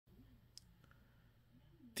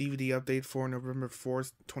DVD update for November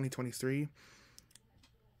 4th, 2023.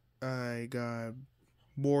 I got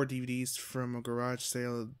more DVDs from a garage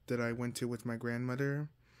sale that I went to with my grandmother.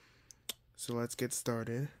 So let's get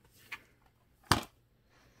started.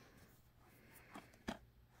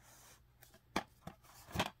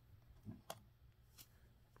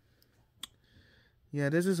 Yeah,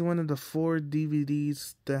 this is one of the 4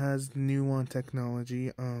 DVDs that has new on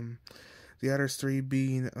technology. The others 3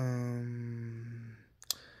 being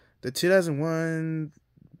the 2001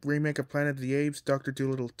 remake of Planet of the Apes, Dr.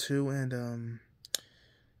 Dolittle 2, and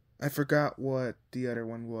I forgot what the other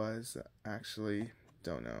one was. Actually,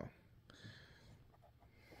 don't know.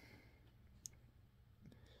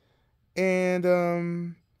 And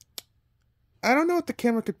I don't know if the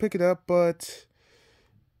camera could pick it up, but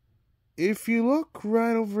if you look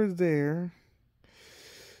right over there,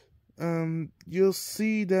 you'll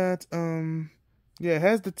see that, yeah, it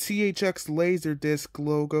has the THX Laserdisc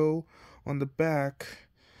logo on the back.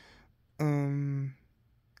 Don't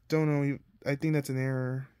know, I think that's an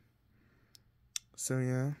error. So,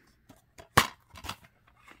 yeah.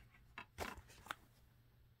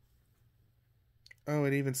 Oh,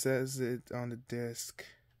 it even says it on the disc.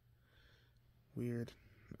 Weird.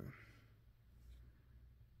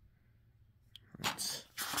 Right.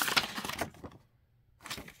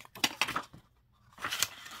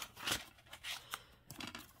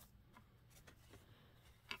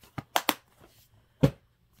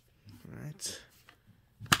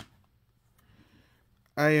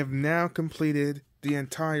 I have now completed the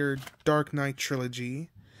entire Dark Knight trilogy,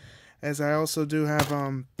 as I also do have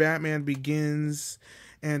Batman Begins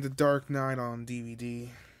and The Dark Knight on DVD.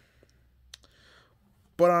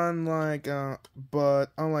 But unlike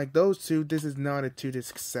those two, this is not a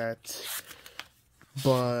 2-disc set.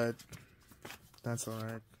 But that's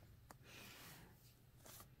alright.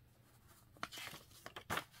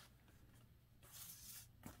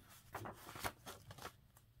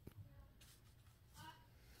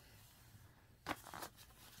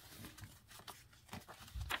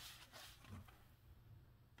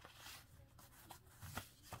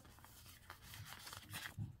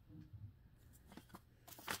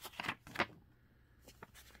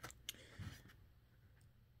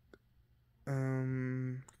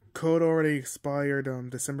 Code already expired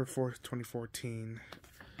December 4th, 2014.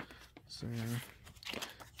 So,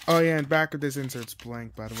 oh yeah, and back of this insert's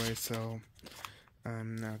blank, by the way, so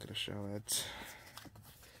I'm not gonna show it.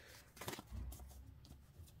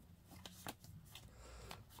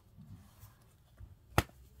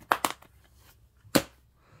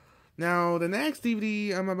 Now, the next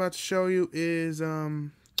DVD I'm about to show you is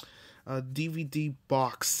a DVD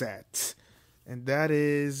box set, and that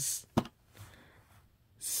is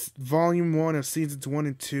Volume 1 of Seasons 1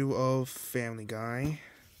 and 2 of Family Guy.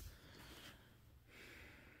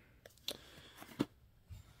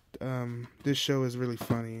 This show is really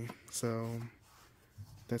funny, so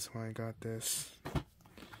that's why I got this.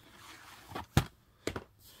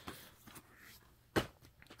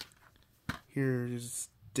 Here's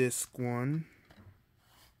disc 1.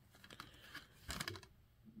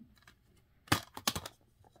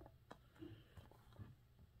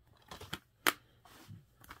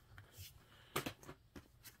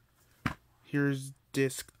 Here's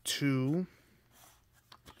disc 2.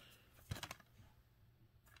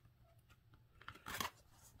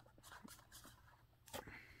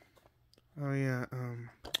 Oh yeah,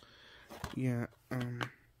 yeah,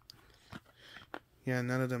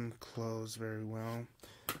 none of them closed very well.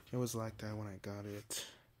 It was like that when I got it,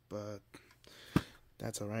 but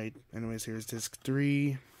that's alright. Anyways, here's disc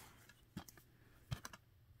 3.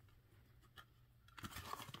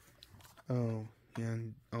 Oh, yeah,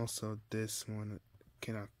 and also this one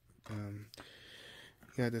cannot,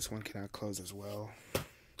 yeah, this one cannot close as well.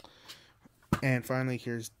 And finally,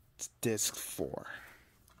 here's disc 4.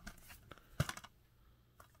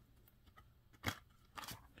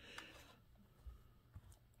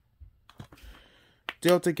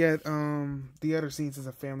 Still to get the other scenes as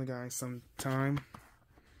a Family Guy sometime.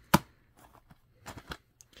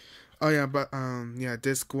 Oh yeah, but yeah,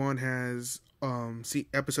 disc 1 has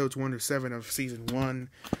episodes 1 to 7 of season 1.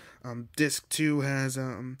 Disc 2 has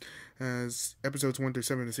episodes 1 to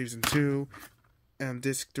 7 of season 2.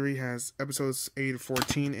 Disc 3 has episodes 8 to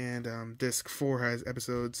 14, and disc 4 has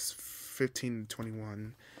episodes 15 to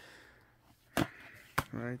 21.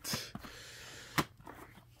 Right.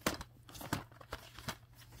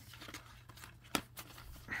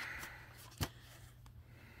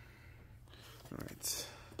 Alright.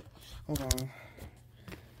 Hold on.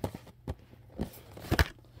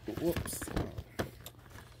 Whoops.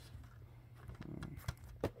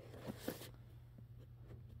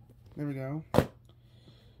 There we go.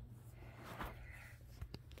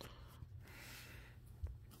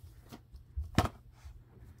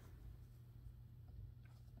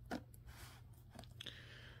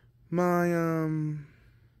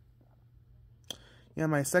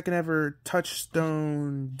 My second ever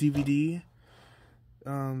Touchstone DVD.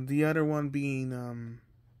 The other one being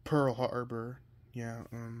Pearl Harbor. Yeah,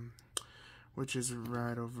 which is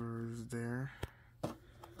right over there.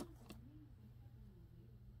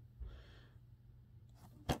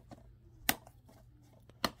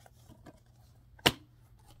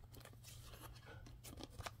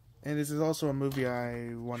 And this is also a movie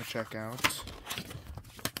I want to check out.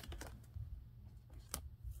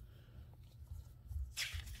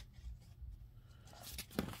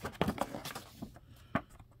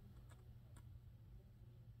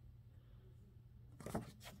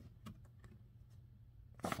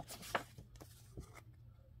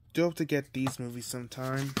 Do hope to get these movies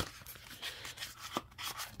sometime.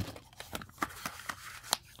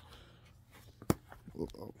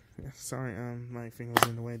 Sorry, my finger was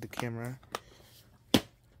in the way of the camera.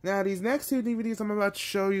 Now, these next two DVDs I'm about to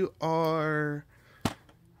show you are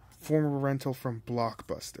former rental from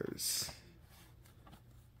Blockbusters.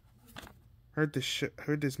 Heard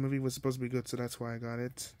this movie was supposed to be good, so that's why I got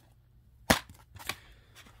it.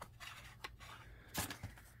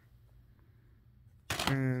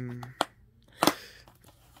 And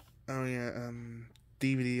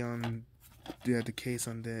DVD on the case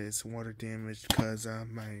on this water damaged because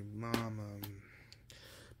my mom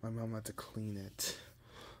had to clean it.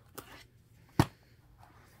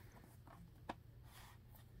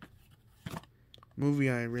 Movie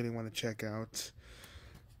I really want to check out.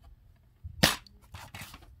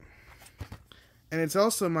 And it's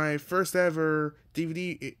also my first ever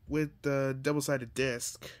DVD with the double-sided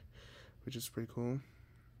disc, which is pretty cool.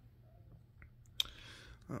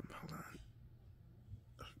 Hold on.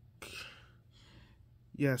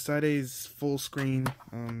 Yeah, side A is full screen.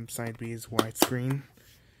 Side B is widescreen.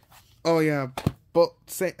 Oh yeah,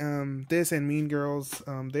 this and Mean Girls.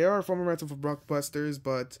 They are former rental for Blockbusters,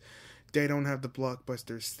 but they don't have the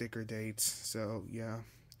Blockbuster sticker dates. So yeah.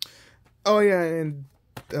 Oh yeah, and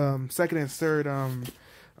second and third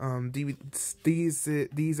DVDs.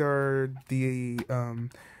 These are the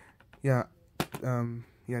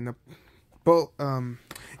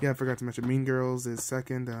I forgot to mention Mean Girls is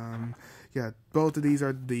second. Both of these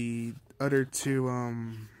are the other two.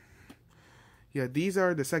 These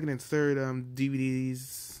are the second and third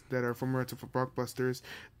DVDs that are from rental for Blockbusters.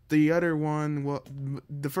 The other one,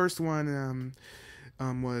 the first one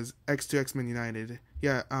was X2 X-Men United.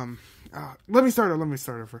 Let me start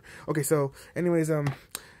over. Okay, so anyways,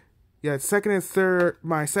 second and third,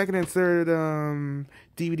 my second and third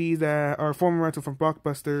DVDs that are former rental from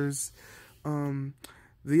Blockbusters.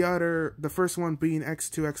 The first one being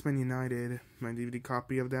X2 X-Men United, my DVD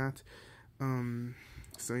copy of that.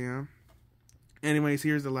 So yeah. Anyways,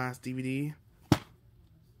 here's the last DVD.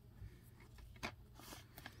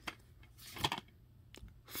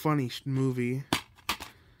 Funny movie.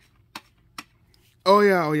 Oh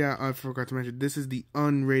yeah, I forgot to mention, this is the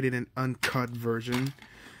unrated and uncut version.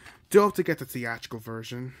 Do hope to get the theatrical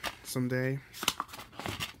version someday.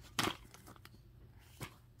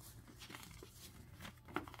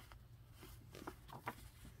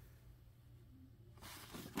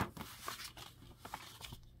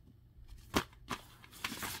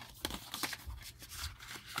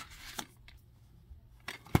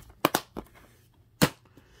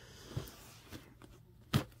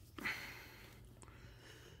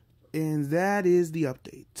 And that is the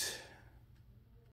update.